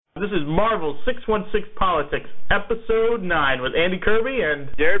This is Marvel 616 Politics, Episode 9 with Andy Kirby and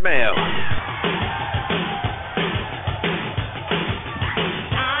Jared Mayo.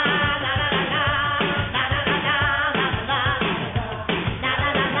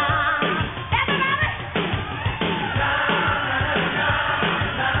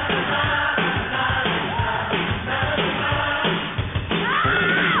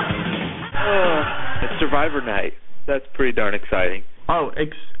 It's Survivor Night. That's pretty darn exciting. Oh,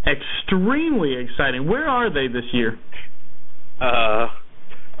 extremely exciting. Where are they this year?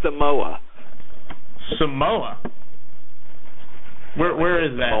 Samoa. Samoa? Where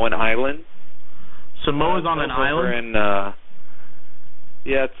is that? Samoan Island. Samoa's on an island?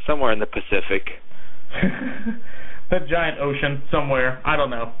 Yeah, it's somewhere in the Pacific. That giant ocean somewhere. I don't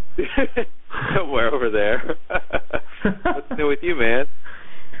know. Somewhere over there. What's new with you, man?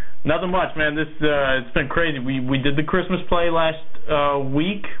 Nothing much, man. It's been crazy. We did the Christmas play last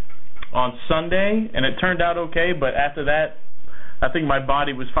week on Sunday, and it turned out okay. But after that, I think my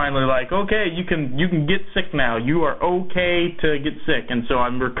body was finally like, okay, you can get sick now. You are okay to get sick, and so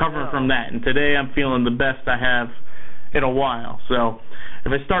I'm recovering from that. And today I'm feeling the best I have in a while. So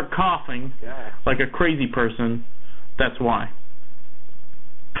if I start coughing like a crazy person, that's why.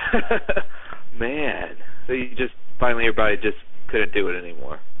 Man, so you just finally your body just couldn't do it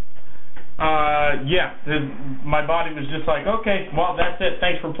anymore. Yeah, my body was just like, okay, well, that's it.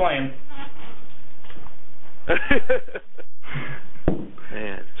 Thanks for playing.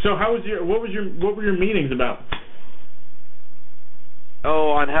 Man. So what were your meetings about?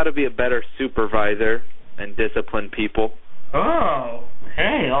 Oh, on how to be a better supervisor and discipline people. Oh,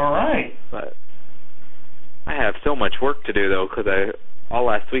 hey, all right. But I have so much work to do though, because all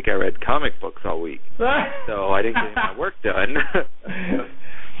last week I read comic books all week, so I didn't get my work done.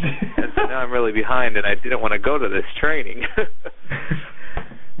 And so now I'm really behind, and I didn't want to go to this training.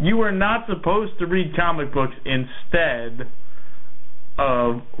 You were not supposed to read comic books instead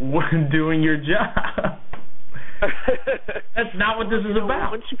of doing your job. That's not what this is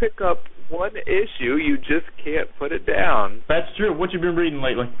about. Once you pick up one issue, you just can't put it down. That's true. What you been reading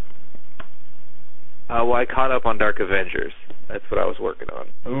lately? Well, I caught up on Dark Avengers. That's what I was working on.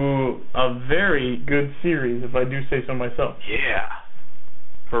 Ooh, a very good series, if I do say so myself. Yeah.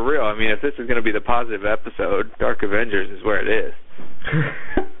 For real, I mean, if this is going to be the positive episode, Dark Avengers is where it is.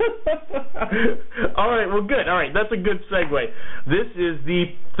 All right, well, good. All right, that's a good segue. This is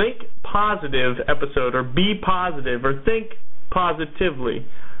the Think Positive episode, or Be Positive, or Think Positively.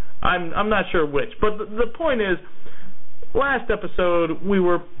 I'm not sure which, but the point is, last episode we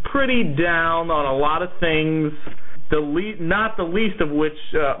were pretty down on a lot of things, not the least of which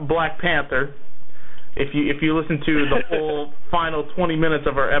Black Panther. If you listen to the whole final 20 minutes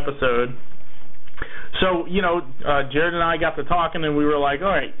of our episode. So, Jared and I got to talking, and we were like, all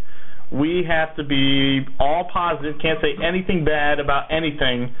right, we have to be all positive, can't say anything bad about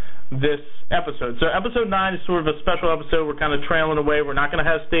anything this episode. So episode 9 is sort of a special episode. We're kind of trailing away. We're not going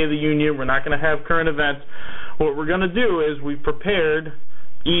to have State of the Union. We're not going to have current events. What we're going to do is we've prepared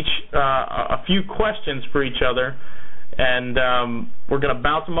each a few questions for each other, and we're going to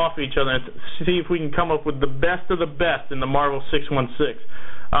bounce them off of each other and see if we can come up with the best of the best in the Marvel 616.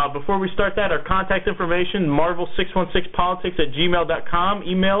 Before we start that, our contact information, marvel616politics@gmail.com.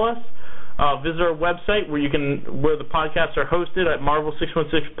 Email us. Visit our website where the podcasts are hosted at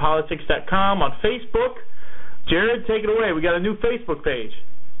marvel616politics.com. On Facebook, Jared, take it away. We got a new Facebook page.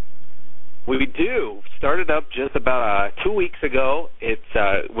 We do. Started up just about 2 weeks ago. It's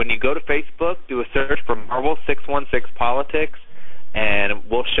when you go to Facebook, do a search for Marvel 616 Politics, and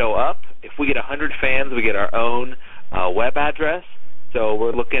we'll show up. If we get 100 fans, we get our own web address. So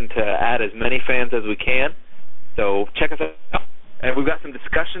we're looking to add as many fans as we can. So check us out. And we've got some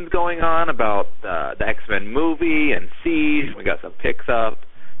discussions going on about the X-Men movie and Siege. We got some picks up.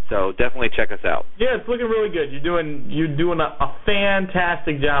 So definitely check us out. Yeah, it's looking really good. You're doing a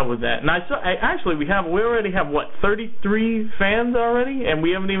fantastic job with that. And we already have 33 fans already, and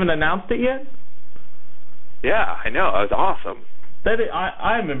we haven't even announced it yet. Yeah, I know. It was awesome.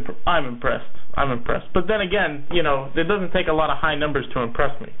 I'm impressed. I'm impressed. But then again, it doesn't take a lot of high numbers to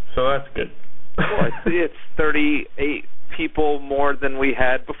impress me, so that's good. Well, I see it's 38 people more than we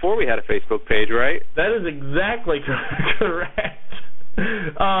had before we had a Facebook page, right? That is exactly correct.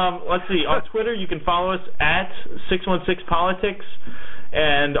 Let's see. On Twitter, you can follow us at 616politics,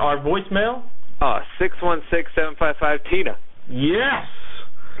 and our voicemail. 616-755-TINA. Yes.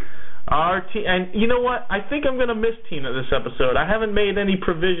 And you know what? I think I'm going to miss Tina this episode. I haven't made any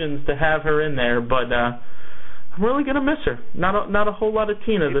provisions to have her in there, but I'm really going to miss her. Not a whole lot of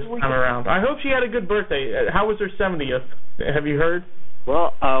Tina this time around. I hope she had a good birthday. How was her 70th? Have you heard?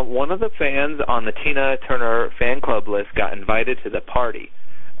 Well, one of the fans on the Tina Turner fan club list got invited to the party.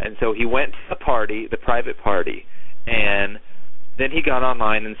 And so he went to the party, the private party, and then he got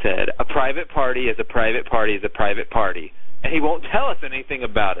online and said, a private party is a private party is a private party. And he won't tell us anything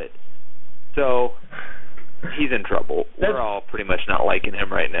about it. So he's in trouble. We're all pretty much not liking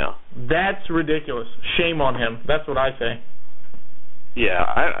him right now. That's ridiculous. Shame on him. That's what I say.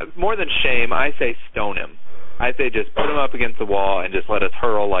 Yeah, more than shame, I say stone him. I say just put him up against the wall and just let us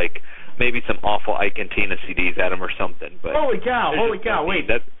hurl, like, maybe some awful Ike and Tina CDs at him or something. But holy cow, wait.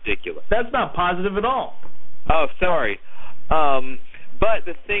 That's ridiculous. That's not positive at all. Oh, sorry. But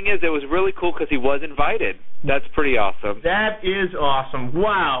the thing is, it was really cool because he was invited. That's pretty awesome. That is awesome.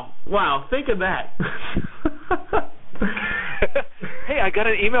 Wow, think of that. Hey, I got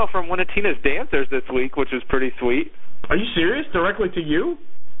an email from one of Tina's dancers this week, which was pretty sweet. Are you serious? Directly to you?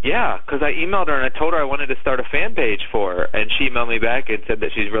 Yeah, because I emailed her and I told her I wanted to start a fan page for her, and she emailed me back and said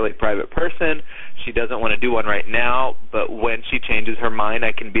that she's a really private person. She doesn't want to do one right now, but when she changes her mind,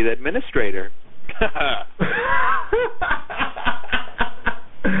 I can be the administrator.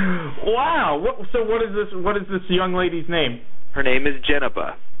 Wow. So what is this young lady's name? Her name is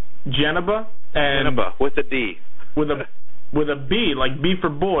Jeneba. Jeneba? Jeneba, with a D. With a B, like B for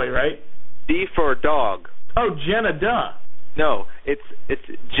boy, right? D for dog. Oh, Jenna. No, it's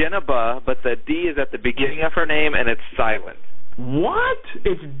Jeneba, but the D is at the beginning of her name, and it's silent. What?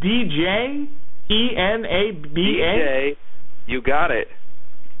 It's DJENABA? DJ, you got it.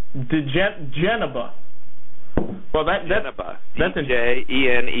 Jeneba. Well, Jeneba. That's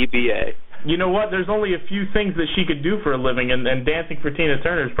DJENEBA. You know what? There's only a few things that she could do for a living, and dancing for Tina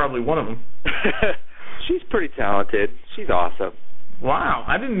Turner is probably one of them. She's pretty talented. She's awesome. Wow,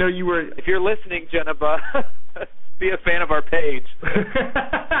 I didn't know you were... If you're listening, Jeneba, be a fan of our page.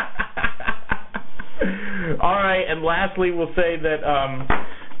 All right, and lastly, we'll say that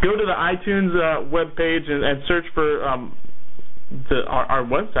go to the iTunes webpage and search for our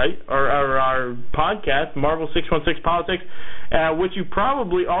website, or our podcast, Marvel 616 Politics, which you've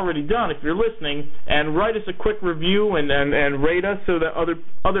probably already done if you're listening, and write us a quick review and rate us so that other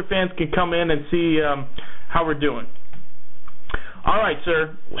fans can come in and see how we're doing. All right,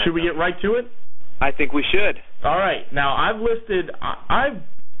 sir. Should we get right to it? I think we should. All right. Now, I've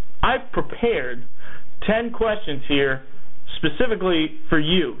prepared 10 questions here specifically for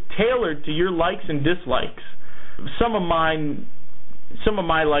you, tailored to your likes and dislikes. Some of my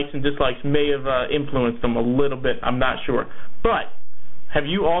likes and dislikes may have influenced them a little bit. I'm not sure. But have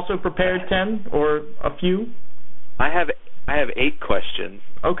you also prepared 10 or a few? I have 8 questions.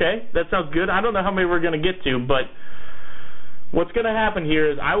 Okay, that sounds good. I don't know how many we're going to get to, but what's going to happen here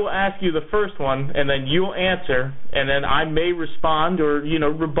is I will ask you the first one, and then you'll answer, and then I may respond or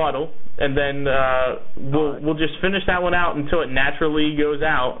rebuttal, and then we'll just finish that one out until it naturally goes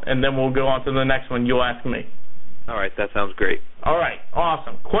out, and then we'll go on to the next one. You'll ask me. All right, that sounds great. All right,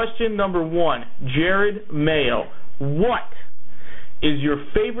 awesome. Question number 1, Jared Mayo. What is your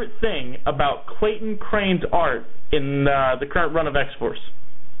favorite thing about Clayton Crane's art in the current run of X-Force?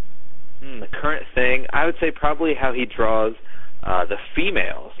 The current thing, I would say probably how he draws the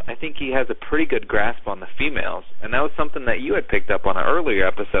females. I think he has a pretty good grasp on the females, and that was something that you had picked up on an earlier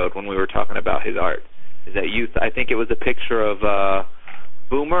episode when we were talking about his art. Is that I think it was a picture of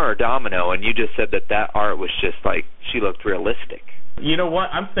Boomer or Domino, and you just said that art was just like, she looked realistic. You know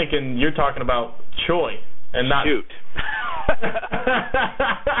what? I'm thinking you're talking about Choi and not... Shoot.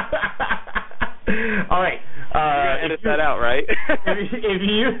 All right. You're gonna edit that out, right?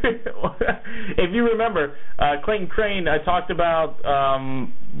 if you remember, Clayton Crane, I talked about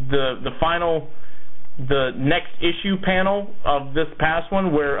the next issue panel of this past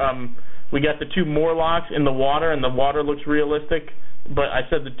one where we got the 2 Morlocks in the water, and the water looks realistic. But I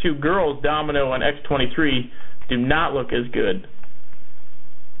said the 2 girls, Domino and X-23, do not look as good.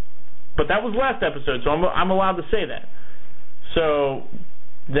 But that was last episode, so I'm allowed to say that. So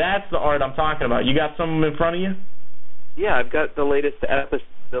that's the art I'm talking about. You got some in front of you? Yeah, I've got the latest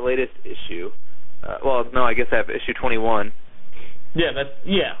issue. Well, no, I guess I have issue 21.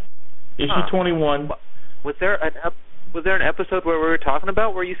 Issue 21. Was there an episode where we were talking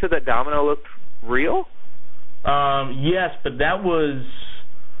about where you said that Domino looked real? Yes, but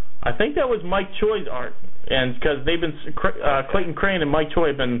I think that was Mike Choi's art, and because they've been Clayton Crane and Mike Choi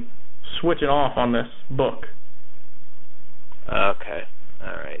have been switching off on this book. Okay,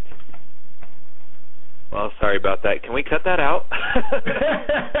 all right. Well, sorry about that. Can we cut that out?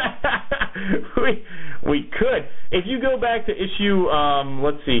 we could. If you go back to issue,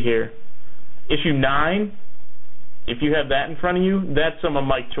 let's see here, issue 9. If you have that in front of you, that's some of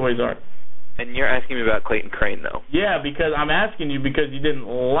Mike Choi's art. And you're asking me about Clayton Crane, though. Yeah, because I'm asking you because you didn't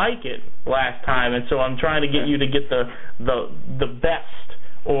like it last time, and so I'm trying to get you to get the best,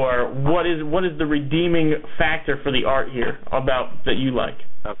 or what is the redeeming factor for the art here about that you like?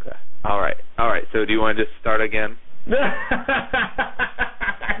 Okay. All right. So do you want to just start again? No,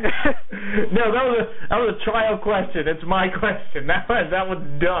 that was a trial question. It's my question. That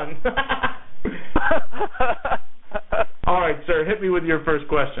one's done. All right, sir. Hit me with your first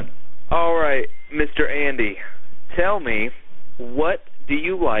question. All right, Mr. Andy, tell me, what do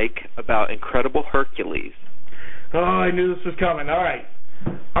you like about Incredible Hercules? Oh, I knew this was coming. All right.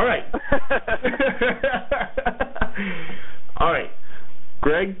 All right.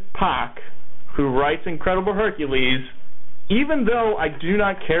 Greg Pak, who writes Incredible Hercules, even though I do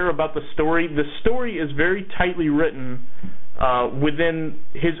not care about the story is very tightly written within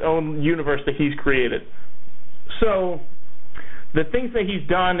his own universe that he's created. So the things that he's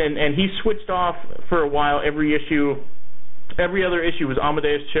done, and he switched off for a while. Every other issue was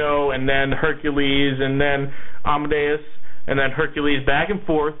Amadeus Cho, and then Hercules, and then Amadeus, and then Hercules, back and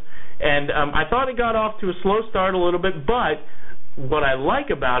forth. And I thought it got off to a slow start a little bit, but what I like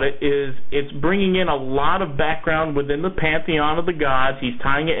about it is it's bringing in a lot of background within the pantheon of the gods. He's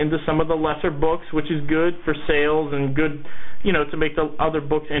tying it into some of the lesser books, which is good for sales and good, to make the other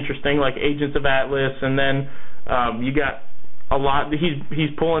books interesting, like Agents of Atlas, and then you got a lot. He's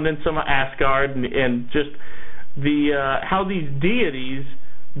pulling in some of Asgard and just the how these deities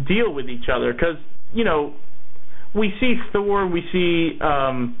deal with each other, because we see Thor, we see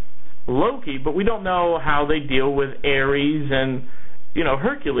Loki, but we don't know how they deal with Ares and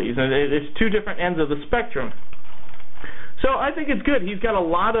Hercules, and it's two different ends of the spectrum. So I think it's good. He's got a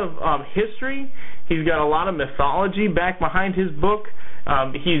lot of history. He's got a lot of mythology back behind his book.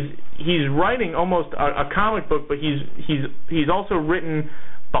 He's writing almost a comic book, but he's also written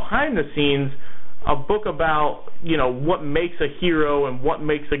behind the scenes a book about what makes a hero and what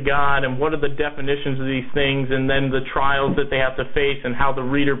makes a god and what are the definitions of these things, and then the trials that they have to face and how the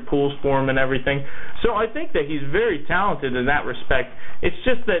reader pulls for him and everything. So I think that he's very talented in that respect. It's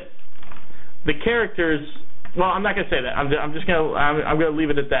just that the characters. Well, I'm not gonna say that. I'm gonna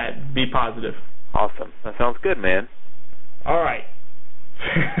leave it at that. Be positive. Awesome. That sounds good, man. All right.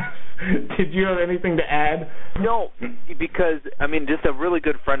 Did you have anything to add? No, because, just a really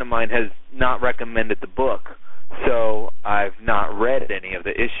good friend of mine has not recommended the book, so I've not read any of the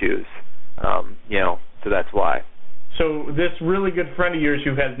issues, so that's why. So this really good friend of yours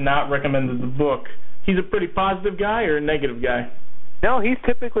who has not recommended the book, he's a pretty positive guy or a negative guy? No, he's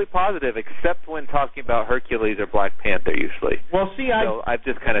typically positive, except when talking about Hercules or Black Panther, usually. Well, see, I've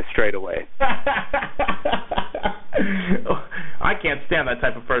just kind of strayed away. I can't stand that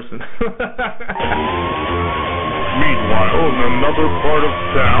type of person. Meanwhile, in another part of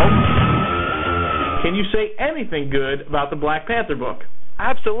town. Can you say anything good about the Black Panther book?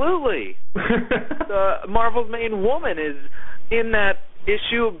 Absolutely. Marvel's main woman is in that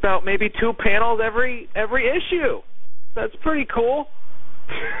issue about maybe 2 panels every issue. That's pretty cool.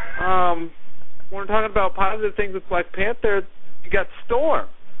 When we're talking about positive things with Black Panther, you got Storm.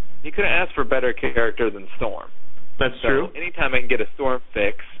 You couldn't ask for a better character than Storm. That's true. Anytime I can get a Storm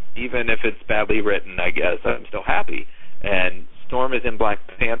fix, even if it's badly written, I guess, I'm still happy. And Storm is in Black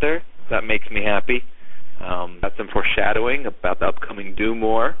Panther. That makes me happy. Got some foreshadowing about the upcoming Doom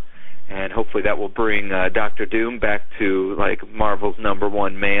War. And hopefully that will bring Dr. Doom back to, Marvel's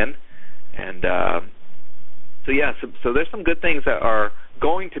 #1 man. And So there's some good things that are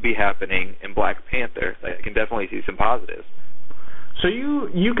going to be happening in Black Panther. I can definitely see some positives. So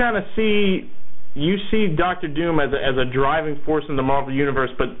you kind of see Dr. Doom as a driving force in the Marvel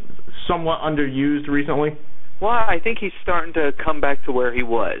Universe, but somewhat underused recently? Well, I think he's starting to come back to where he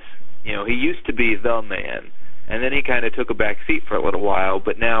was. He used to be the man, and then he kind of took a back seat for a little while,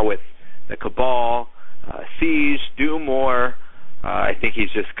 but now with the Cabal, Siege, Doom War, I think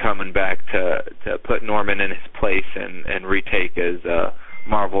he's just coming back to put Norman in his place and retake as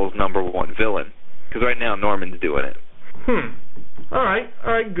Marvel's #1 villain. Because right now Norman's doing it. All right,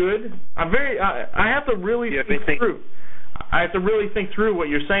 good. I have to really think through. I have to really think through what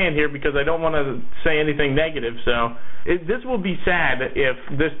you're saying here, because I don't want to say anything negative. So this will be sad if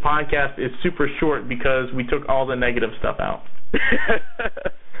this podcast is super short because we took all the negative stuff out.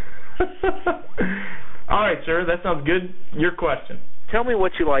 All right, sir, that sounds good. Your question. Tell me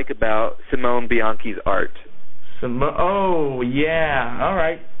what you like about Simone Bianchi's art. Oh, yeah. All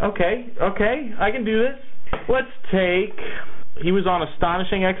right. Okay, I can do this. Let's take... He was on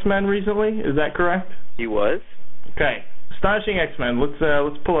Astonishing X-Men recently. Is that correct? He was. Okay. Astonishing X-Men. Let's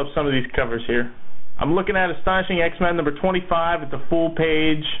pull up some of these covers here. I'm looking at Astonishing X-Men number 25. It's a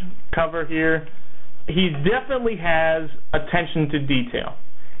full-page cover here. He definitely has attention to detail.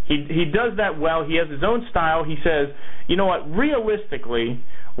 He does that well. He has his own style. He says, you know what, realistically,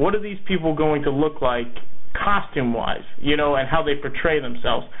 what are these people going to look like costume-wise, you know, and how they portray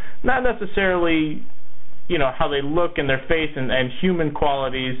themselves? Not necessarily, you know, how they look in their face and human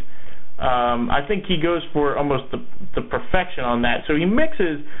qualities. I think he goes for almost the perfection on that. So he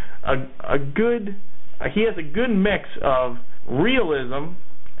mixes he has a good mix of realism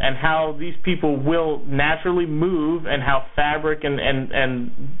and how these people will naturally move and how fabric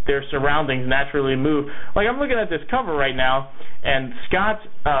and their surroundings naturally move. Like, I'm looking at this cover right now, and Scott's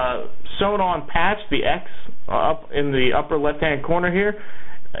sewn-on patch, the X, up in the upper left-hand corner here,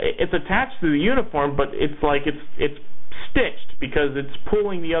 it's attached to the uniform, but it's like it's stitched because it's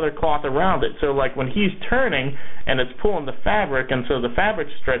pulling the other cloth around it. So, like, when he's turning and it's pulling the fabric, and so the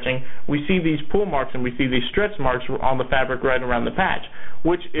fabric's stretching, we see these pull marks and we see these stretch marks on the fabric right around the patch,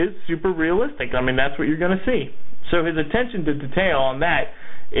 which is super realistic. I mean, that's what you're going to see. So his attention to detail on that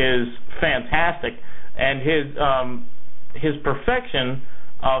is fantastic, and his perfection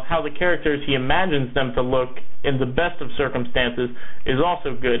of how the characters, he imagines them to look in the best of circumstances, is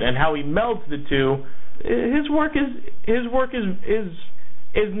also good, and how he melds the two. His work is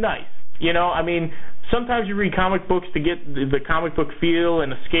nice. You know, I mean, sometimes you read comic books to get the comic book feel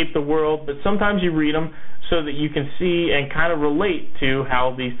and escape the world, but sometimes you read them so that you can see and kind of relate to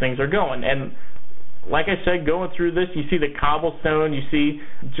how these things are going. And like I said, going through this, you see the cobblestone, you see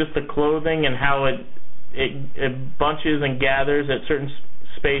just the clothing and how it bunches and gathers at certain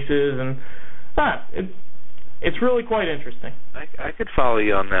spaces, and it's really quite interesting. I could follow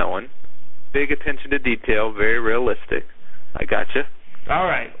you on that one. Big attention to detail, very realistic. I gotcha. All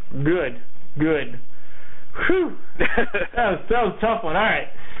right, good. Whew. that was a tough one. All right,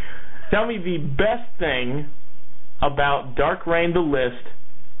 tell me the best thing about Dark Reign, the List,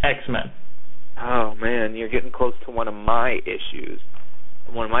 X-Men. Oh man, you're getting close to one of my issues,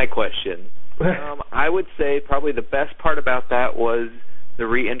 one of my questions. I would say probably the best part about that was the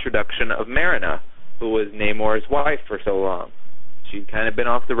reintroduction of Marina, who was Namor's wife for so long. She'd kind of been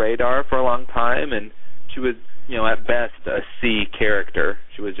off the radar for a long time, and she was, you know, at best a C character.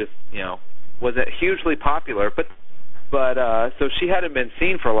 She was just, you know, wasn't hugely popular, but so she hadn't been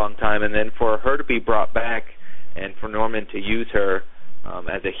seen for a long time, and then for her to be brought back and for Norman to use her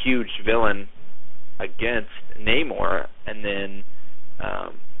as a huge villain against Namor, and then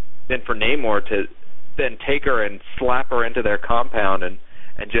for Namor to then take her and slap her into their compound and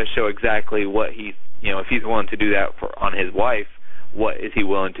just show exactly what he, you know, if he's willing to do that on his wife, what is he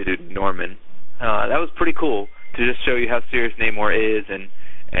willing to do to Norman? That was pretty cool to just show you how serious Namor is, and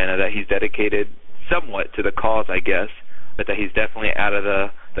that he's dedicated somewhat to the cause, I guess, but that he's definitely out of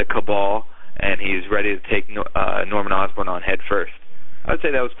the cabal, and he's ready to take Norman Osborn on head first. I would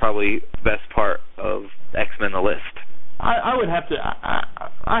say that was probably the best part of X-Men: The List. I would have to.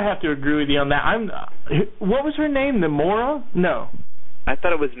 I have to agree with you on that. What was her name? Namora? No. I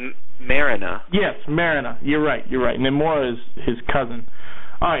thought it was Marina. Yes, Marina. You're right. Namora is his cousin.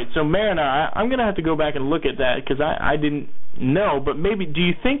 All right, so Marina, I'm going to have to go back and look at that because I didn't know. But maybe, do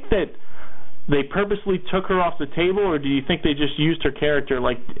you think that they purposely took her off the table, or do you think they just used her character?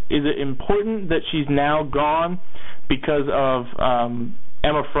 Like, is it important that she's now gone because of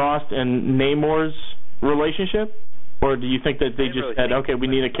Emma Frost and Namor's relationship? Or do you think that they just said, okay, we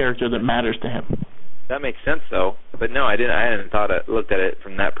need a character that matters to him? That makes sense, though. But no, I hadn't looked at it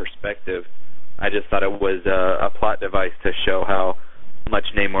from that perspective. I just thought it was a plot device to show how much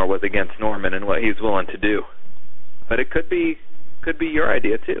Namor was against Norman and what he's willing to do. But it could be your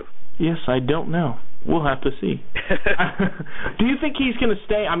idea too. Yes, I don't know. We'll have to see. Do you think he's going to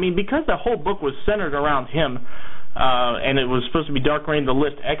stay? I mean, because the whole book was centered around him, and it was supposed to be Dark Reign, the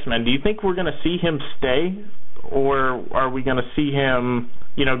List, X-Men. Do you think we're going to see him stay, or are we going to see him,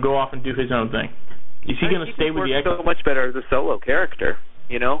 you know, go off and do his own thing? Is he going to stay with the X-Men? So much better as a solo character.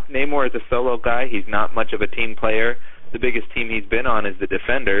 You know, Namor is a solo guy. He's not much of a team player. The biggest team he's been on is the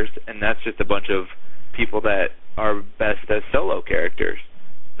Defenders, and that's just a bunch of people that are best as solo characters.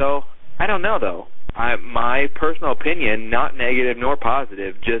 So, I don't know, though. My personal opinion, not negative nor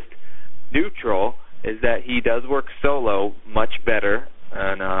positive, just neutral, is that he does work solo much better,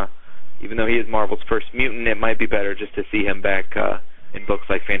 and even though he is Marvel's first mutant, it might be better just to see him back in books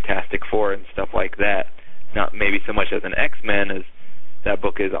like Fantastic Four and stuff like that. Not maybe so much as an X-Men, as that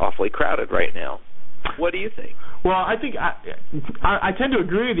book is awfully crowded right now. What do you think? Well, I think I tend to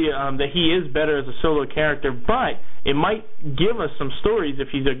agree with you that he is better as a solo character, but it might give us some stories if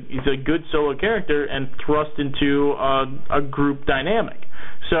he's a good solo character and thrust into a group dynamic.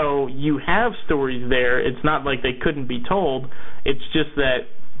 So you have stories there. It's not like they couldn't be told. It's just that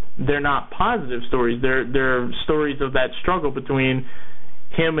they're not positive stories. They're stories of that struggle between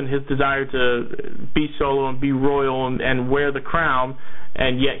him and his desire to be solo and be royal and wear the crown,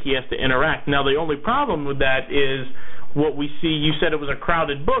 and yet he has to interact. Now, the only problem with that is what we see. You said it was a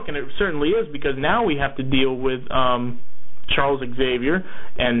crowded book, and it certainly is, because now we have to deal with Charles Xavier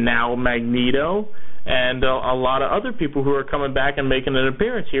and now Magneto and a lot of other people who are coming back and making an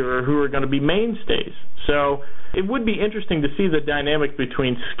appearance here or who are going to be mainstays. So it would be interesting to see the dynamic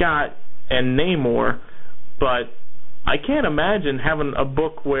between Scott and Namor, but I can't imagine having a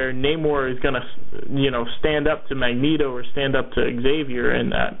book where Namor is going to, stand up to Magneto or stand up to Xavier,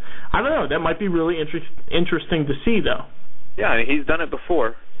 and I don't know. That might be really interesting to see, though. Yeah, I mean, he's done it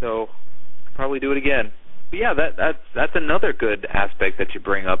before, so probably do it again. But yeah, that's another good aspect that you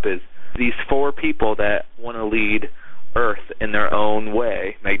bring up is these four people that want to lead Earth in their own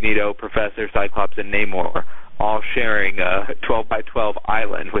way: Magneto, Professor, Cyclops, and Namor, all sharing a 12-by-12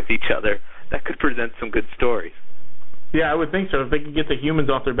 island with each other. That could present some good stories. Yeah, I would think so, if they could get the humans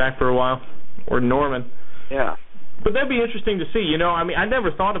off their back for a while, or Norman. Yeah. But that'd be interesting to see. I mean, I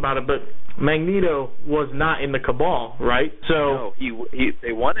never thought about it, but Magneto was not in the Cabal, right? So no,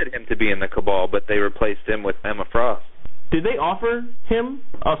 they wanted him to be in the Cabal, but they replaced him with Emma Frost. Did they offer him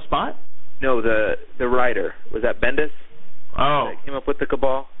a spot? No, the writer. Was that Bendis? Oh. That came up with the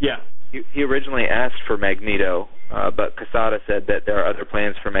Cabal? Yeah. He originally asked for Magneto, but Quesada said that there are other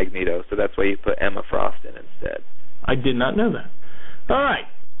plans for Magneto, so that's why he put Emma Frost in instead. I did not know that. All right,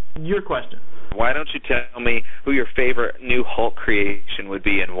 your question. Why don't you tell me who your favorite new Hulk creation would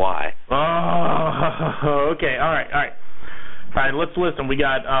be and why? Oh, okay. All right. Let's listen. We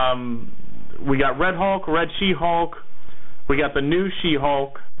got Red Hulk, Red She-Hulk. We got the new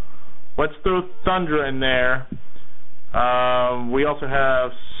She-Hulk. Let's throw Thundra in there. We also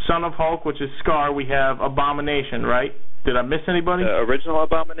have Son of Hulk, which is Scar. We have Abomination, right? Did I miss anybody? The original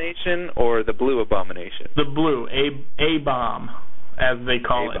Abomination or the blue Abomination? The blue, A-Bomb, as they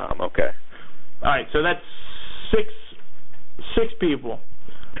call it. A-Bomb, okay. All right, so that's six people.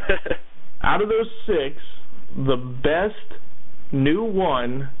 Out of those six, the best new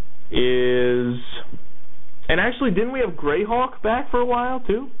one is... And actually, didn't we have Greyhawk back for a while,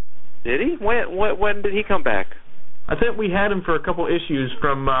 too? Did he? When did he come back? I think we had him for a couple issues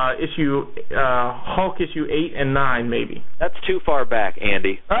from Hulk issue 8 and 9, maybe. That's too far back,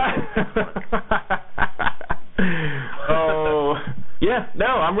 Andy. Oh, yeah, no,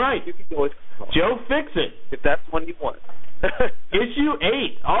 I'm right. You can go with Joe Fix-It. If that's one you want. Issue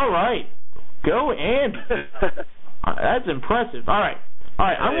 8, all right. Go, Andy. That's impressive. All right,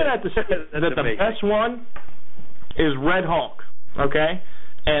 I'm going to have to say that the best one is Red Hulk, okay?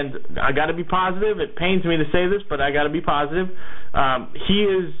 And I got to be positive. It pains me to say this, but I got to be positive.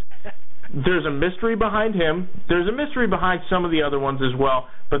 There's a mystery behind him. There's a mystery behind some of the other ones as well,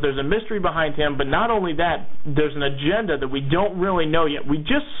 but there's a mystery behind him. But not only that, there's an agenda that we don't really know yet. We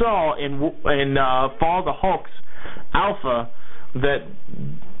just saw in Fall of the Hulks Alpha that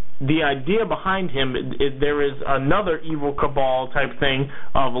the idea behind him, there is another evil cabal type thing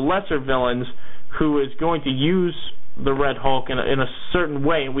of lesser villains who is going to use the Red Hulk in a certain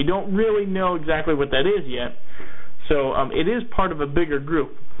way, and we don't really know exactly what that is yet. So it is part of a bigger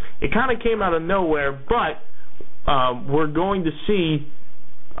group. It kind of came out of nowhere, but we're going to see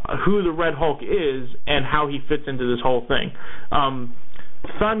who the Red Hulk is and how he fits into this whole thing.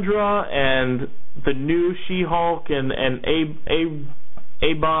 Thundra and the new She-Hulk and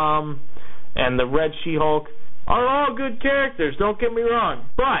A-Bomb and the Red She-Hulk are all good characters, don't get me wrong,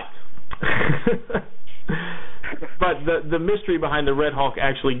 but but the mystery behind the Red Hulk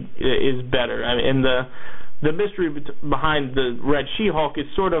actually is better. I mean, and the mystery behind the Red She-Hulk is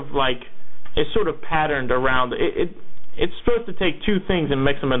sort of patterned around it. It's supposed to take two things and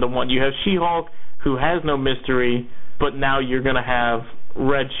mix them into one. You have She-Hulk, who has no mystery, but now you're going to have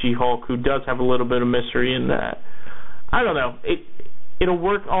Red She-Hulk, who does have a little bit of mystery in that. I don't know. It'll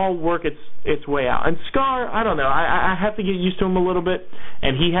all work its way out. And Scar, I don't know. I have to get used to him a little bit,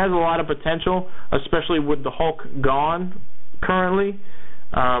 and he has a lot of potential, especially with the Hulk gone currently.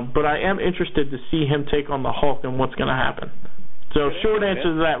 But I am interested to see him take on the Hulk and what's going to happen. So short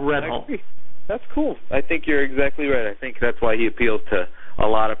answer to that, Red Hulk. That's cool. I think you're exactly right. I think that's why he appeals to a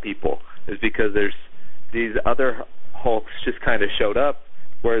lot of people, is because there's these other Hulks just kind of showed up,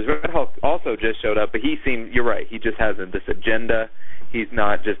 whereas Red Hulk also just showed up, but you're right, he just has this agenda. he's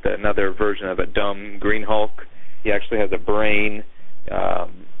not just another version of a dumb Green Hulk. He actually has a brain.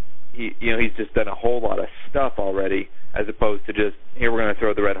 He's just done a whole lot of stuff already, as opposed to just, here, we're going to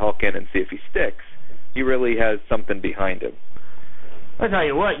throw the Red Hulk in and see if he sticks. He really has something behind him. I tell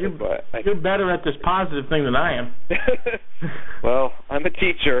you what, you're better at this positive thing than I am. Well, I'm a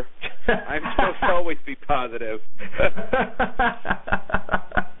teacher. I'm supposed to always be positive.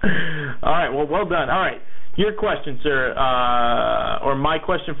 All right, well done. All right, your question, sir, or my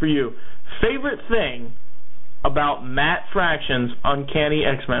question for you. Favorite thing about Matt Fraction's Uncanny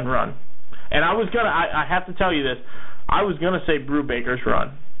X-Men run? And I have to tell you this, I was going to say Brubaker's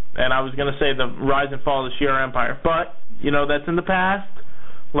run, and I was going to say the Rise and Fall of the Shi'ar Empire, but, that's in the past.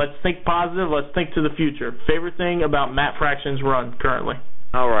 Let's think positive. Let's think to the future. Favorite thing about Matt Fraction's run currently?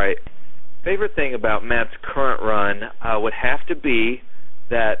 All right. Favorite thing about Matt's current run would have to be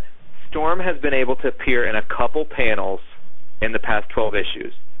that Storm has been able to appear in a couple panels in the past 12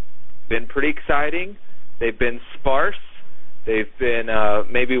 issues. Been pretty exciting. They've been sparse. They've been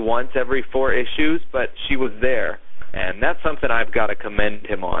maybe once every 4 issues, but she was there. And that's something I've got to commend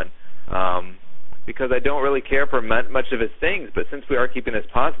him on. Because I don't really care for much of his things, but since we are keeping this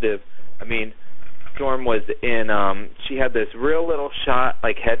positive, I mean, Storm was in, she had this real little shot,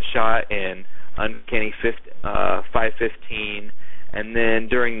 like headshot in Uncanny 515, and then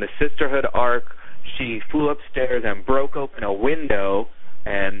during the Sisterhood arc, she flew upstairs and broke open a window,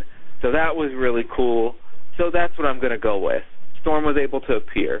 and so that was really cool. So that's what I'm going to go with. Storm was able to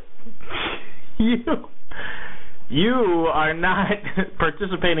appear. You are not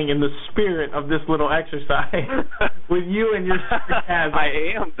participating in the spirit of this little exercise with you and your sarcasm.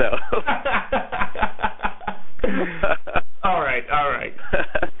 I am, though. All right.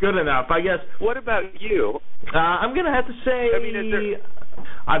 Good enough, I guess. What about you? I'm going to have to say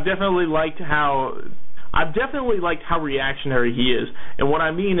I've definitely liked how reactionary he is. And what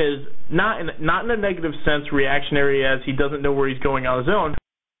I mean is not in a negative sense reactionary as he doesn't know where he's going on his own.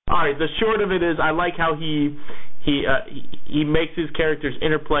 All right, the short of it is I like how he makes his characters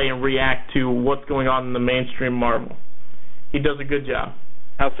interplay and react to what's going on in the mainstream Marvel. He does a good job.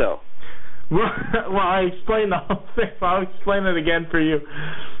 How so? Well, I explained the whole thing. I'll explain it again for you.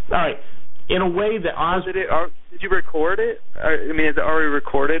 All right. In a way that did you record it? I mean, is it already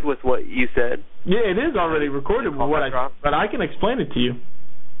recorded with what you said? Yeah, it is already recorded with what but I can explain it to you.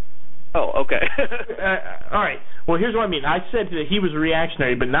 Oh, okay. All right. Well, here's what I mean. I said that he was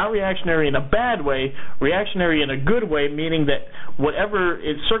reactionary, but not reactionary in a bad way, reactionary in a good way, meaning that whatever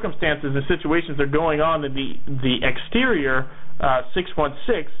circumstances and situations are going on in the exterior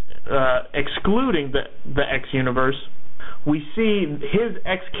 616, excluding the X universe, we see his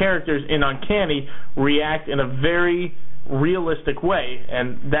X characters in Uncanny react in a very realistic way,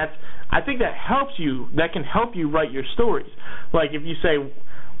 and I think that can help you write your stories. Like if you say,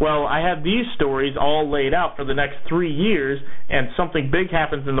 well, I have these stories all laid out for the next 3 years, and something big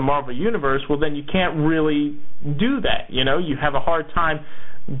happens in the Marvel Universe, well, then you can't really do that, You have a hard time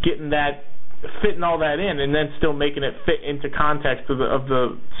fitting all that in, and then still making it fit into context of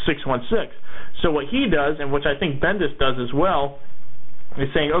the 616. So what he does, and which I think Bendis does as well, is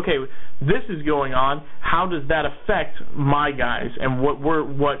saying, okay, this is going on. How does that affect my guys and where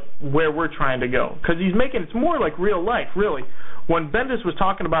we're trying to go? Because it's more like real life, really. When Bendis was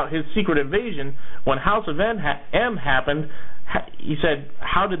talking about his Secret Invasion, when House of M happened, he said,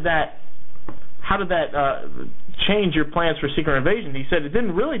 how did that change your plans for Secret Invasion? He said it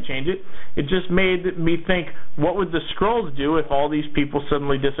didn't really change it. It just made me think, what would the Skrulls do if all these people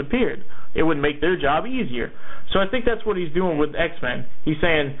suddenly disappeared? It would make their job easier. So I think that's what he's doing with X-Men. He's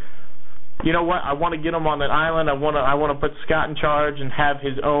saying, you know what, I want to get him on that island. I want to put Scott in charge and have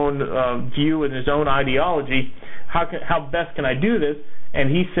his own view and his own ideology. How best can I do this? And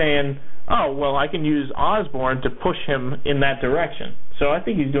he's saying, oh, well, I can use Osborn to push him in that direction. So I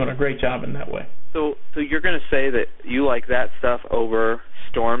think he's doing a great job in that way. So you're going to say that you like that stuff over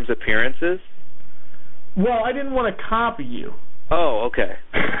Storm's appearances? Well, I didn't want to copy you. Oh, okay.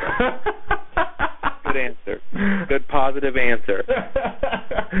 Good answer. Good positive answer.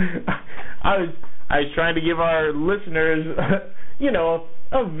 I was trying to give our listeners,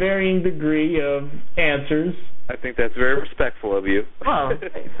 a varying degree of answers. I think that's very respectful of you. Oh,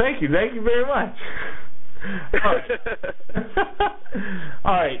 thank you. Thank you very much.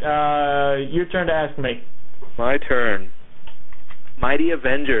 All right. Your turn to ask me. My turn. Mighty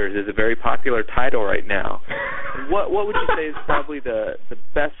Avengers is a very popular title right now. What would you say is probably the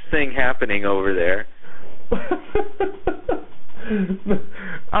best thing happening over there?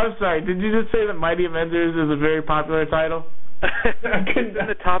 I'm sorry, did you just say that Mighty Avengers is a very popular title? It's in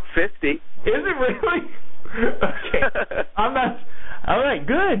the top 50. Is it really? Okay. I'm not.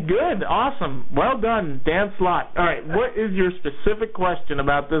 good, awesome. Well done, Dan Slott. All right, what is your specific question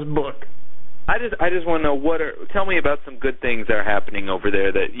about this book? I just want to know tell me about some good things that are happening over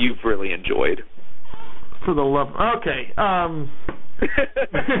there that you've really enjoyed. For the love, okay. I'm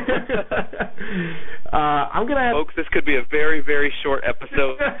gonna have... Folks, this could be a very, very short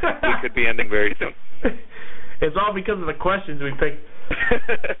episode. We could be ending very soon. It's all because of the questions we picked.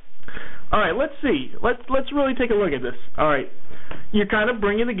 All right, let's see. Let's really take a look at this. All right, you're kind of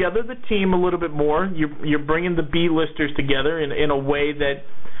bringing together the team a little bit more. You're bringing the B-listers together in a way that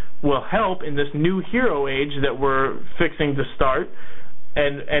will help in this new hero age that we're fixing to start.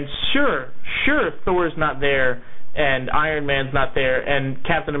 And sure, Thor's not there, and Iron Man's not there, and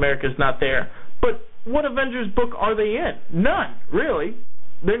Captain America's not there. But what Avengers book are they in? None, really.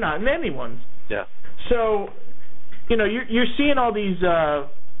 They're not in anyone's. Yeah. So, you're seeing all these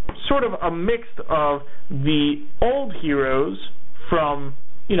sort of a mix of the old heroes from,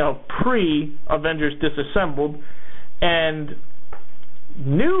 pre-Avengers Disassembled and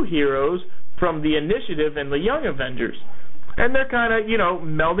new heroes from the Initiative and the Young Avengers. And they're kind of,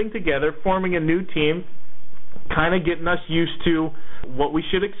 melding together, forming a new team, kind of getting us used to what we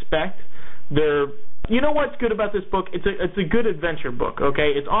should expect. What's good about this book? It's a good adventure book,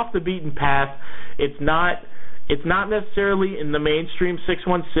 okay? It's off the beaten path. It's not necessarily in the mainstream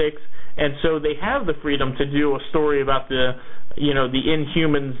 616, and so they have the freedom to do a story about the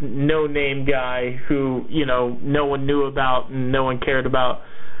Inhumans no-name guy who, no one knew about and no one cared about.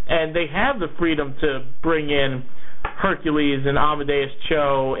 And they have the freedom to bring in Hercules and Amadeus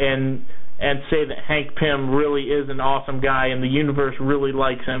Cho and say that Hank Pym really is an awesome guy and the universe really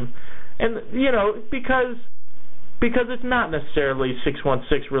likes him. And, because it's not necessarily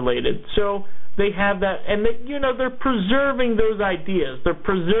 616 related. So they have that, and they're preserving those ideas. They're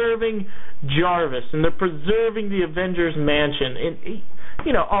preserving Jarvis, and they're preserving the Avengers Mansion.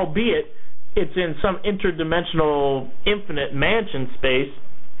 And, albeit it's in some interdimensional infinite mansion space,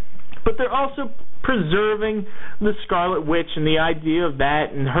 but they're also preserving the Scarlet Witch and the idea of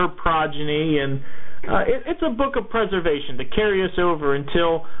that and her progeny, and it's a book of preservation to carry us over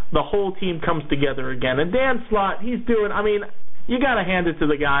until the whole team comes together again. And Dan Slott, he's doing, you got to hand it to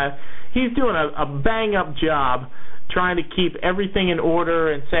the guy. He's doing a bang-up job trying to keep everything in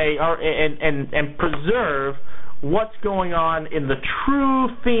order and and preserve what's going on in the true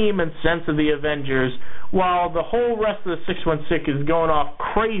theme and sense of the Avengers, while the whole rest of the 616 is going off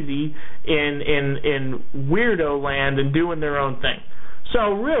crazy in weirdo land and doing their own thing.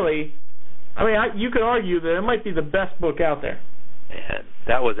 So really, you could argue that it might be the best book out there. Man,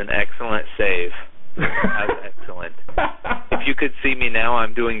 that was an excellent save. That was excellent. If you could see me now,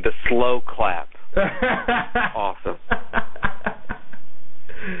 I'm doing the slow clap. Awesome.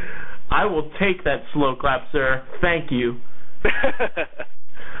 I will take that slow clap, sir. Thank you.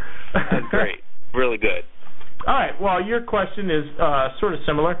 That's great. Really good. All right. Well, your question is sort of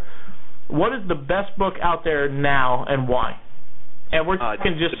similar. What is the best book out there now and why? And we're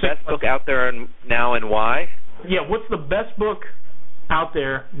talking just the best book out there now and why? Yeah. What's the best book out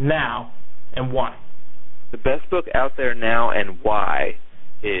there now and why? The best book out there now and why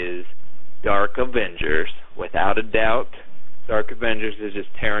is Dark Avengers. Without a doubt, Dark Avengers is just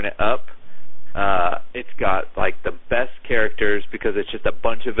tearing it up. It's got the best characters because it's just a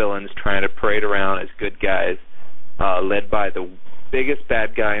bunch of villains trying to parade around as good guys, led by the biggest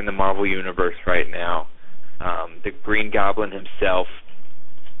bad guy in the Marvel Universe right now, the Green Goblin himself.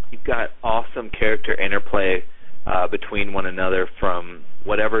 You've got awesome character interplay between one another, from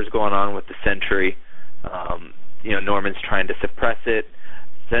whatever's going on with the Sentry. Norman's trying to suppress it.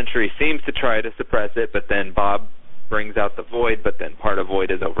 Sentry seems to try to suppress it, but then Bob brings out the Void, but then part of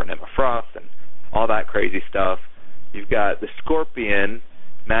Void is over in Emma Frost and all that crazy stuff. You've got the Scorpion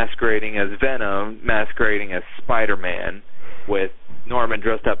masquerading as Venom, masquerading as Spider-Man, with Norman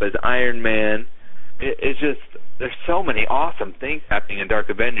dressed up as Iron Man. It's just, there's so many awesome things happening in Dark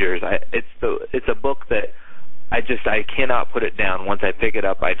Avengers. It's a book that I cannot put it down. Once I pick it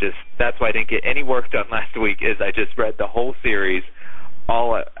up, that's why I didn't get any work done last week, is I just read the whole series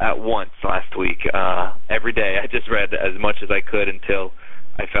all at once last week. Every day I just read as much as I could until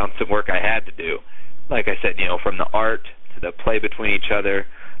I found some work I had to do. Like I said, from the art to the play between each other,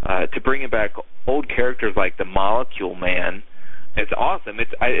 to bringing back old characters like the Molecule Man. It's awesome.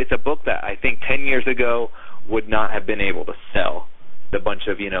 It's a book that I think 10 years ago would not have been able to sell. A bunch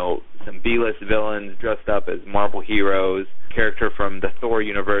of, some B-list villains dressed up as Marvel heroes, character from the Thor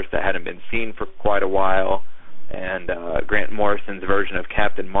universe that hadn't been seen for quite a while, and Grant Morrison's version of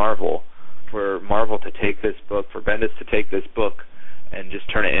Captain Marvel. For Marvel to take this book, for Bendis to take this book and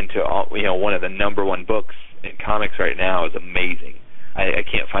just turn it into one of the number one books in comics right now is amazing. I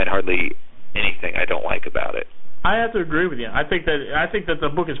can't find hardly anything I don't like about it. I have to agree with you. I think that the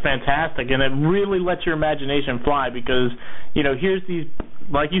book is fantastic, and it really lets your imagination fly because, here's these,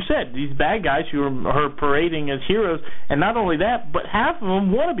 like you said, these bad guys who are parading as heroes, and not only that, but half of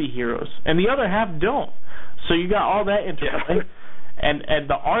them want to be heroes, and the other half don't. So you got all that interplay, and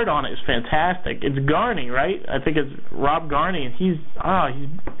the art on it is fantastic. It's Garney, right? I think it's Rob Garney, and he's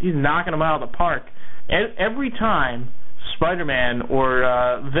knocking them out of the park. Every time Spider-Man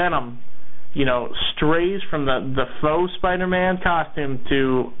or Venom strays from the faux Spider-Man costume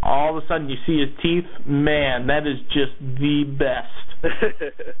to all of a sudden you see his teeth, man, that is just the best.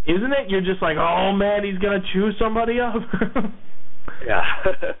 Isn't it? You're just like, oh, man, he's going to chew somebody up. Yeah.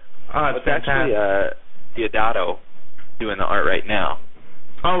 It's fantastic. Actually Deodato doing the art right now.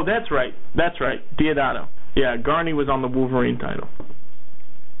 Oh, that's right. Deodato. Yeah, Garney was on the Wolverine title.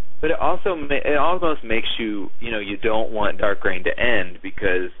 But it almost makes you don't want Dark Reign to end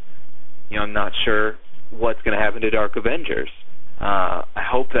because I'm not sure what's going to happen to Dark Avengers. I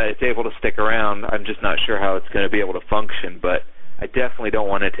hope that it's able to stick around. I'm just not sure how it's going to be able to function, but I definitely don't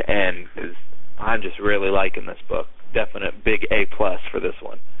want it to end because I'm just really liking this book. Definite big A+ for this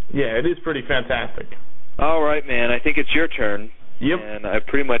one. Yeah, it is pretty fantastic. All right, man. I think it's your turn. Yep. And I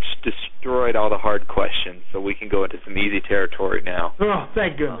pretty much destroyed all the hard questions, so we can go into some easy territory now. Oh,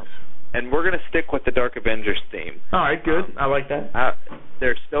 thank goodness. And we're going to stick with the Dark Avengers theme. All right, good. I like that.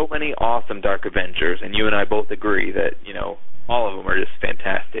 There's so many awesome Dark Avengers, and you and I both agree that, all of them are just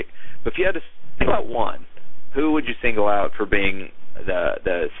fantastic. But if you had to single out one, who would you single out for being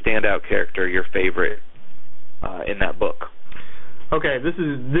the standout character, your favorite, in that book? Okay, this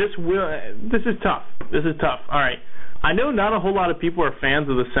is tough. All right. I know not a whole lot of people are fans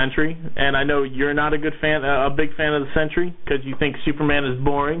of the Sentry, and I know you're not a big fan of the Sentry because you think Superman is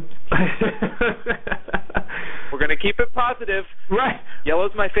boring. We're going to keep it positive. Right.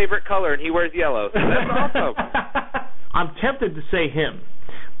 Yellow's my favorite color, and he wears yellow, so that's awesome. I'm tempted to say him,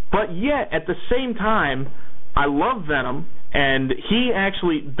 but yet at the same time, I love Venom, and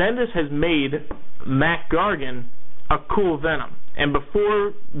Bendis has made Mac Gargan a cool Venom, and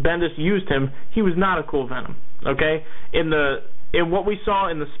before Bendis used him, he was not a cool Venom. Okay, in what we saw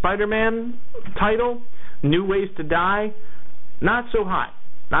in the Spider-Man title, New Ways to Die, not so hot.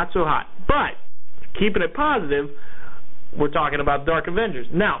 But keeping it positive, we're talking about Dark Avengers.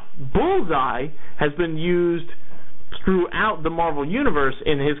 Now, Bullseye has been used throughout the Marvel Universe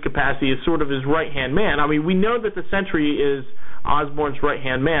in his capacity as sort of his right-hand man. I mean, we know that the Sentry is Osborn's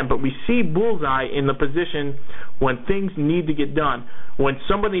right-hand man, but we see Bullseye in the position when things need to get done, when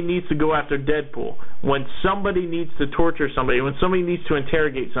somebody needs to go after Deadpool, when somebody needs to torture somebody, when somebody needs to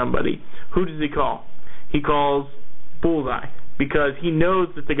interrogate somebody. Who does he call? He calls Bullseye because he knows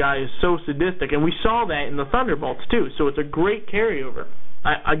that the guy is so sadistic, and we saw that in the Thunderbolts too, so it's a great carryover.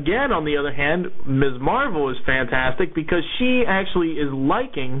 Again, on the other hand, Ms. Marvel is fantastic because she actually is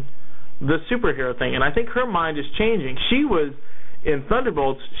liking the superhero thing, and I think her mind is changing. She was in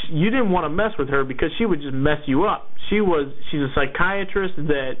Thunderbolts, you didn't want to mess with her because she would just mess you up. She's a psychiatrist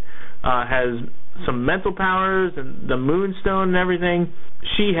that has some mental powers and the Moonstone and everything.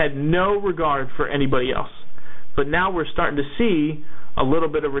 She had no regard for anybody else. But now we're starting to see a little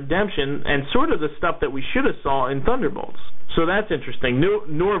bit of redemption and sort of the stuff that we should have saw in Thunderbolts. So that's interesting.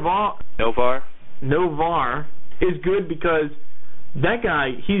 Novar is good because that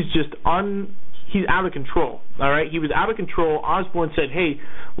guy, he's out of control, all right? He was out of control. Osborn said, hey,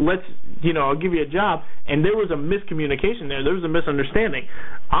 I'll give you a job, and there was a miscommunication there. There was a misunderstanding.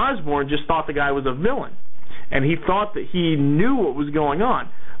 Osborn just thought the guy was a villain, and he thought that he knew what was going on.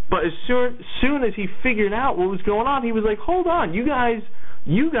 But as soon as he figured out what was going on, he was like, hold on, you guys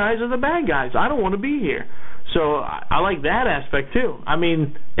are the bad guys. I don't want to be here. So I like that aspect, too. I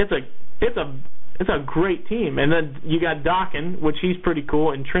mean, it's a great team. And then you got Daken, which he's pretty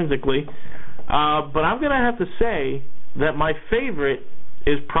cool intrinsically. But I'm going to have to say that my favorite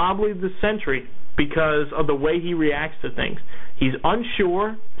is probably the Sentry because of the way he reacts to things. He's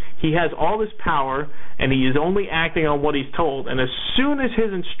unsure, he has all this power, and he is only acting on what he's told. And as soon as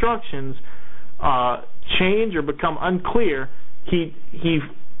his instructions change or become unclear, he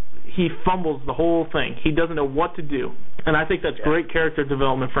fumbles the whole thing. He doesn't know what to do. And I think that's great character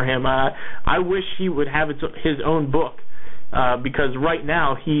development for him. I wish he would have his own book because right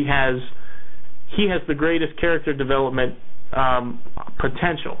now he has the greatest character development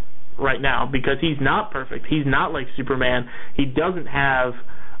potential right now because he's not perfect. He's not like Superman. He doesn't have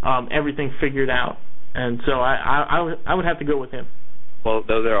everything figured out. And so I would have to go with him. Well,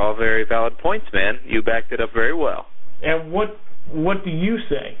 those are all very valid points, man. You backed it up very well. And what do you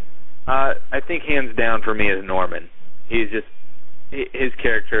say? I think hands down for me is Norman. He's just his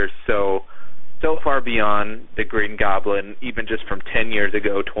character is so far beyond the Green Goblin, even just from 10 years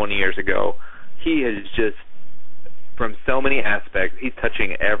ago, 20 years ago. He is just, from so many aspects, he's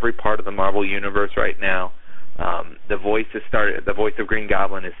touching every part of the Marvel Universe right now. The voice of Green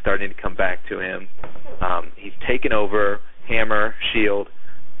Goblin is starting to come back to him. He's taken over Hammer, S.H.I.E.L.D.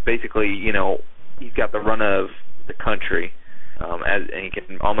 Basically, he's got the run of the country, and he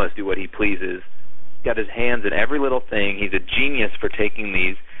can almost do what he pleases. He's got his hands in every little thing. He's a genius for taking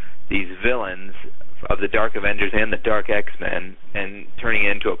these villains of the Dark Avengers and the Dark X-Men and turning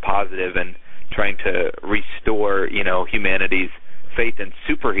it into a positive and trying to restore, humanity's faith in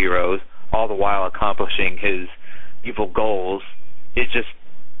superheroes, all the while accomplishing his evil goals. It's just,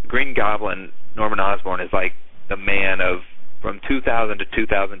 Green Goblin, Norman Osborn, is like the man of, from 2000 to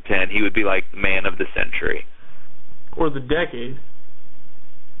 2010, he would be like the man of the century. Or the decade.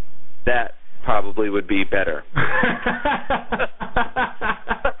 That probably would be better.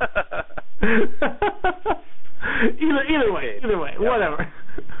 Either way, yep. Whatever.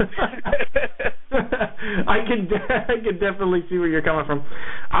 I can definitely see where you're coming from.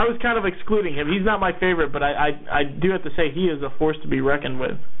 I was kind of excluding him. He's not my favorite, but I do have to say he is a force to be reckoned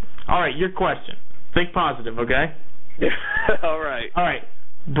with. All right, your question. Think positive, okay? All right.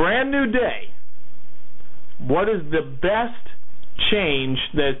 Brand new day. What is the best change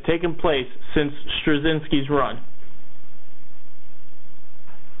that has taken place since Straczynski's run?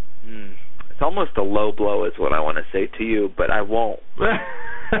 It's almost a low blow is what I want to say to you, but I won't.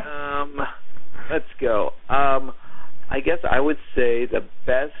 Let's go. I guess I would say the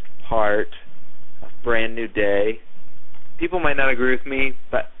best part of Brand New Day, people might not agree with me,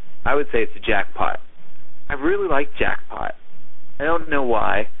 but I would say it's Jackpot. I really like Jackpot. I don't know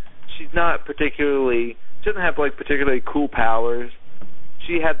why. She doesn't have particularly cool powers.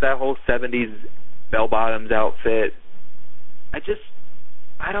 She had that whole 70s bell-bottoms outfit.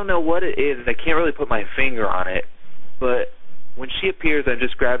 I don't know what it is. I can't really put my finger on it. But when she appears, I've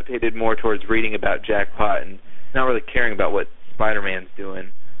just gravitated more towards reading about Jackpot and not really caring about what Spider-Man's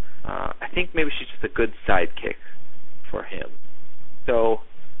doing. I think maybe she's just a good sidekick for him. So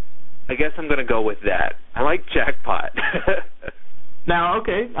I guess I'm going to go with that. I like Jackpot. Now,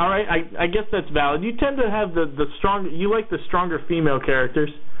 okay, all right, I guess that's valid. You tend to have the stronger, you like the stronger female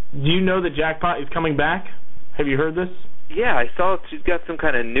characters. Do you know that Jackpot is coming back? Have you heard this? Yeah, I saw she's got some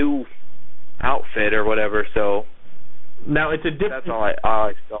kind of new outfit or whatever, so... Now, it's a different... That's all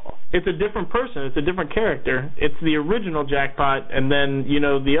I saw. It's a different person. It's a different character. It's the original Jackpot, and then,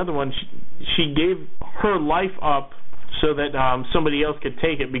 the other one, she gave her life up so that somebody else could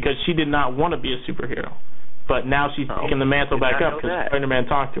take it because she did not want to be a superhero. But now she's taking the mantle back up because Spider-Man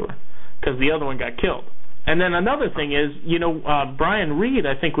talked to her because the other one got killed. And then another thing is, Brian Reed,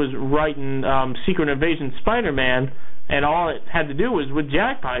 I think, was writing Secret Invasion Spider-Man, and all it had to do was with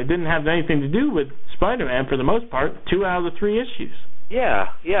Jackpot. It didn't have anything to do with Spider-Man for the most part, 2 out of the 3 issues. Yeah,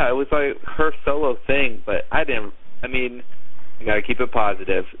 it was like her solo thing, but I mean, you got to keep it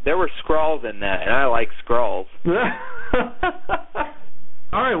positive. There were Skrulls in that, and I like Skrulls.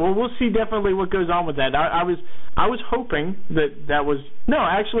 All right, well, we'll see definitely what goes on with that. I was hoping that was... No,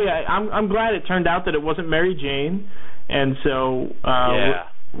 actually, I'm glad it turned out that it wasn't Mary Jane, and so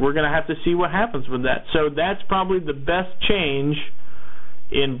we're going to have to see what happens with that. So that's probably the best change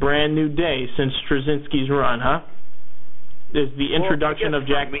in Brand New Day since Straczynski's run, huh? Is the introduction of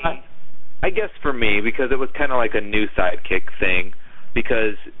Jackpot? I guess for me, because it was kind of like a new sidekick thing,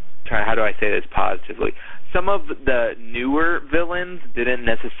 because, how do I say this positively? Some of the newer villains didn't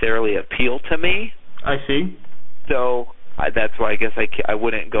necessarily appeal to me. I see. So that's why I guess I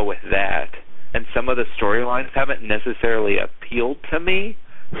wouldn't go with that. And some of the storylines haven't necessarily appealed to me,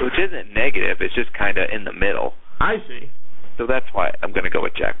 which isn't negative. It's just kind of in the middle. I see. So that's why I'm going to go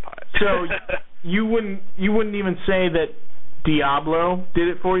with Jackpot. So you wouldn't even say that Diablo did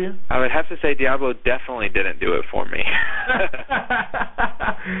it for you? I would have to say Diablo definitely didn't do it for me.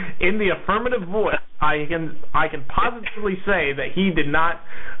 In the affirmative voice, I can positively say that he did not.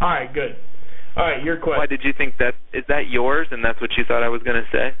 All right, good. All right, your question. Why did you think that? Is that yours, and that's what you thought I was going to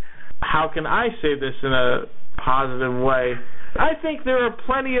say? How can I say this in a positive way? I think there are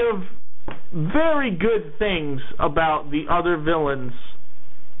plenty of very good things about the other villains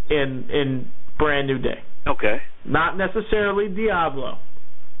in Brand New Day. Okay. Not necessarily Diablo,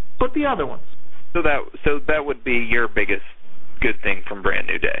 but the other ones. So that would be your biggest good thing from Brand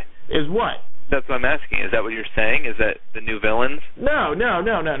New Day. Is what? That's what I'm asking. Is that what you're saying? Is that the new villains? No.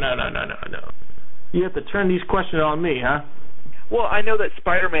 You have to turn these questions on me, huh? Well, I know that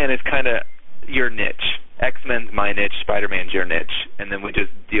Spider-Man is kind of your niche. X-Men's my niche, Spider-Man's your niche, and then we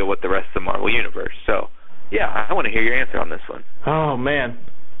just deal with the rest of the Marvel Universe. So Yeah, I want to hear your answer on this one. Oh, man.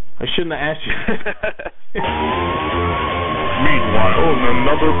 I shouldn't have asked you. Meanwhile, in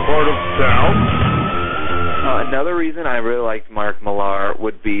another part of town. Another reason I really liked Mark Millar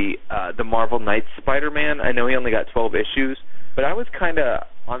would be the Marvel Knights Spider-Man. I know he only got 12 issues, but I was kind of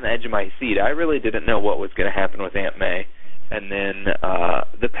on the edge of my seat. I really didn't know what was going to happen with Aunt May. And then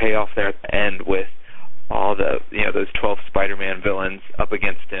the payoff there at the end with all the, those 12 Spider-Man villains up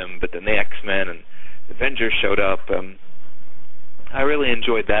against him, but then the X-Men and the Avengers showed up. I really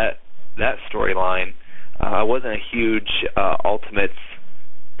enjoyed that storyline. I wasn't a huge Ultimates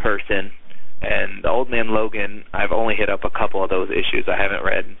person, and the Old Man Logan, I've only hit up a couple of those issues. I haven't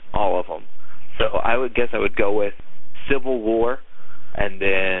read all of them. So I would go with Civil War, and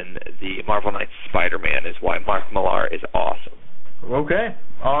then the Marvel Knights Spider-Man is why Mark Millar is awesome. Okay.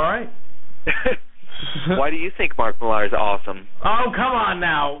 All right. Why do you think Mark Millar is awesome? Oh, come on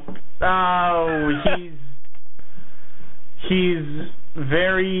now. Oh, he's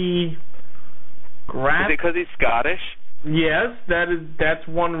very graphic. Is it because he's Scottish? Yes, that's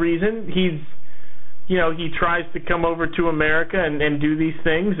one reason. He tries to come over to America and do these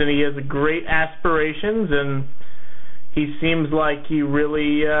things, and he has great aspirations, and he seems like he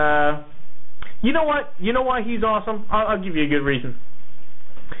really you know what? You know why he's awesome? I'll give you a good reason.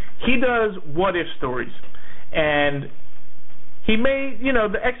 He does what-if stories, and he may,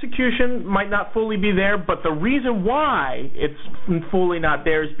 the execution might not fully be there, but the reason why it's fully not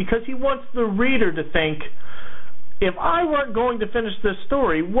there is because he wants the reader to think, if I weren't going to finish this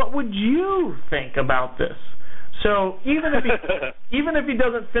story, what would you think about this? So even if he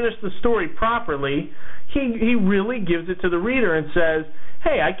doesn't finish the story properly, he really gives it to the reader and says,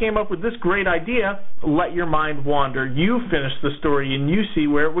 hey, I came up with this great idea. Let your mind wander. You finish the story and you see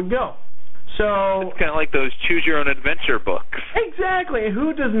where it would go. So it's kind of like those choose-your-own-adventure books. Exactly.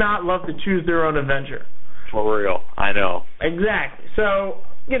 Who does not love to choose their own adventure? For real. I know. Exactly. So,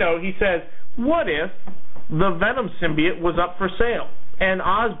 he says, what if the Venom symbiote was up for sale and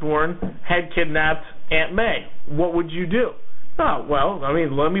Osborn had kidnapped Aunt May? What would you do? Oh, well,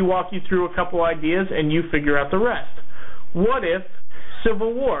 let me walk you through a couple ideas and you figure out the rest. What if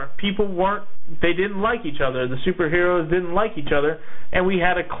Civil War, they didn't like each other, the superheroes didn't like each other, and we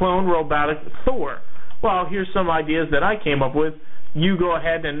had a clone robotic Thor? Well, here's some ideas that I came up with. You go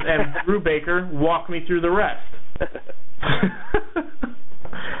ahead and Drew Baker, walk me through the rest.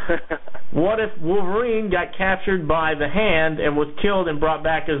 What if Wolverine got captured by the Hand and was killed and brought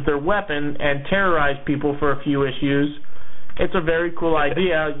back as their weapon and terrorized people for a few issues? It's a very cool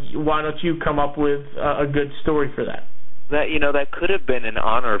idea. Why don't you come up with a good story for that? That could have been in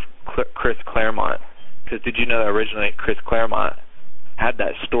honor of Chris Claremont, because did you know that originally Chris Claremont had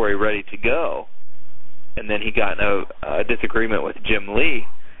that story ready to go, and then he got in a disagreement with Jim Lee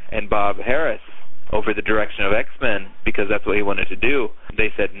and Bob Harris over the direction of X-Men because that's what he wanted to do.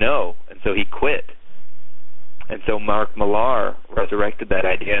 They said no, and so he quit. And so Mark Millar resurrected that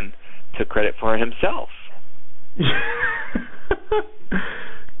idea and took credit for it himself.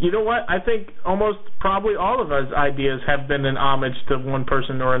 You know what? I think almost probably all of us ideas have been an homage to one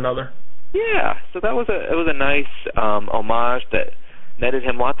person or another. Yeah, so it was a nice homage that netted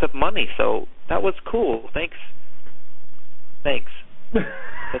him lots of money. So that was cool. Thanks.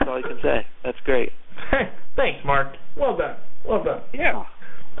 That's all I can say. That's great. Thanks, Mark. Well done. Yeah.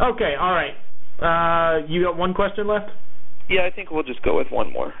 Okay. All right. You got one question left? Yeah, I think we'll just go with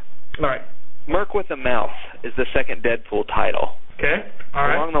one more. All right. Merc with a Mouth is the second Deadpool title. Okay. All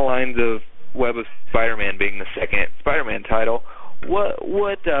right. Along the lines of Web of Spider-Man being the second Spider-Man title, what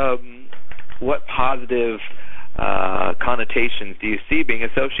positive connotations do you see being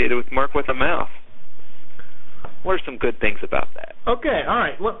associated with Merc with a Mouth? What are some good things about that? Okay, all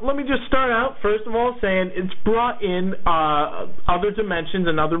right. Let me just start out, first of all, saying it's brought in other dimensions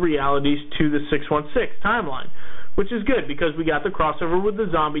and other realities to the 616 timeline, which is good because we got the crossover with the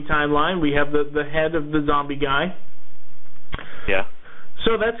zombie timeline. We have the head of the zombie guy. Yeah.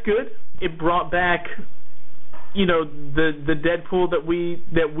 So that's good. It brought back, the Deadpool that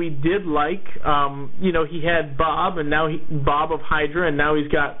we did like. He had Bob, and now Bob of Hydra, and now he's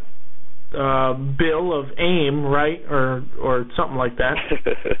got Bill of AIM, right, or something like that.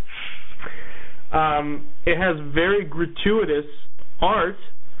 It has very gratuitous art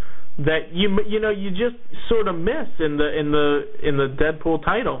that you just sort of miss in the Deadpool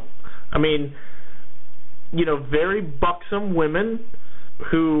title. I mean, very buxom women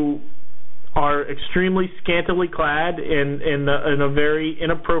who are extremely scantily clad in a very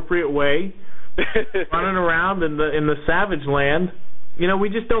inappropriate way, running around in the Savage Land. We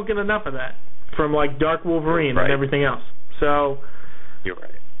just don't get enough of that from like Dark Wolverine and everything else. So you're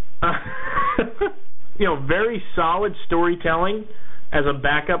right. very solid storytelling as a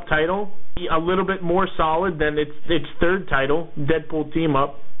backup title. A little bit more solid than its third title, Deadpool Team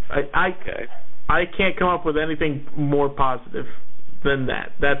Up. I can't come up with anything more positive than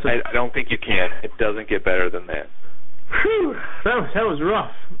that. I don't think you can. It doesn't get better than that. Whew, that was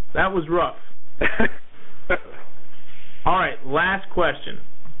rough. That was rough. All right, last question.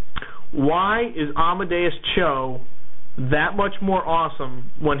 Why is Amadeus Cho that much more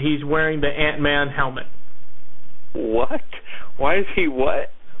awesome when he's wearing the Ant-Man helmet? What? Why is he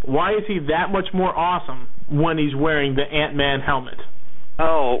what? Why is he that much more awesome when he's wearing the Ant-Man helmet?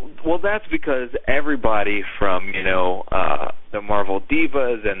 Oh, well, that's because everybody from, the Marvel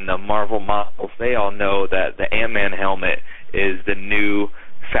Divas and the Marvel models, they all know that the Ant-Man helmet is the new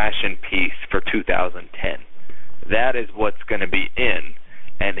fashion piece for 2010. That is what's going to be in,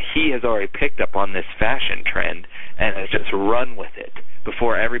 and he has already picked up on this fashion trend and has just run with it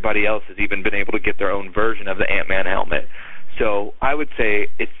before everybody else has even been able to get their own version of the Ant-Man helmet. So I would say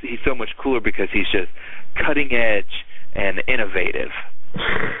he's so much cooler because he's just cutting edge and innovative.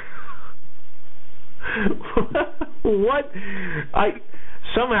 What?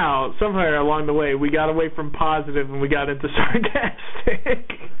 Somewhere along the way we got away from positive and we got into sarcastic.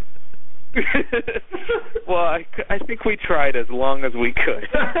 Well, I think we tried as long as we could.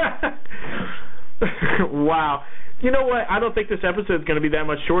 Wow. You know what? I don't think this episode is going to be that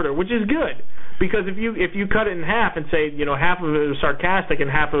much shorter, which is good, because if you cut it in half and say half of it was sarcastic and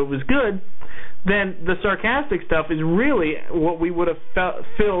half of it was good, then the sarcastic stuff is really what we would have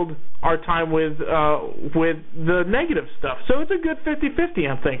filled our time with the negative stuff. So it's a good 50-50,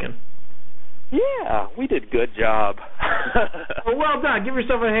 I'm thinking. Yeah, we did good job. Well done. Give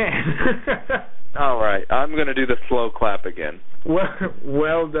yourself a hand. All right, I'm going to do the slow clap again.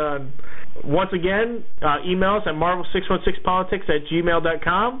 Well done. Once again, email us at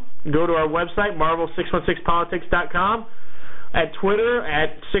marvel616politics@gmail.com. Go to our website, marvel616politics.com. At Twitter,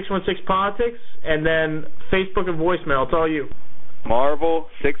 at 616politics, and then Facebook and voicemail. It's all you. Marvel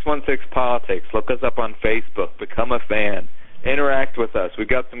 616 Politics. Look us up on Facebook. Become a fan. Interact with us. We've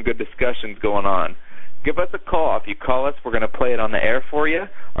got some good discussions going on. Give us a call. If you call us, we're going to play it on the air for you.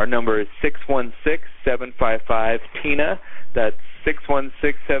 Our number is 616-755-TINA. That's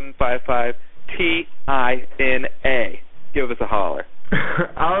 616-755-TINA. Give us a holler.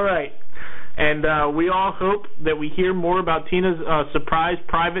 All right. And we all hope that we hear more about Tina's surprise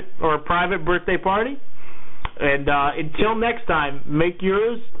private birthday party. And until next time, make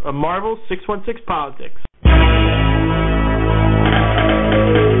yours a Marvel 616 Politics.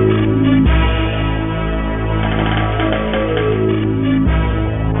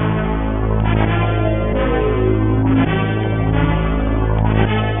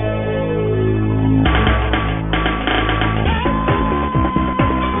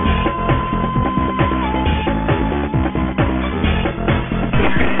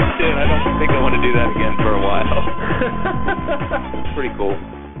 I don't think I want to do that again for a while. Pretty cool.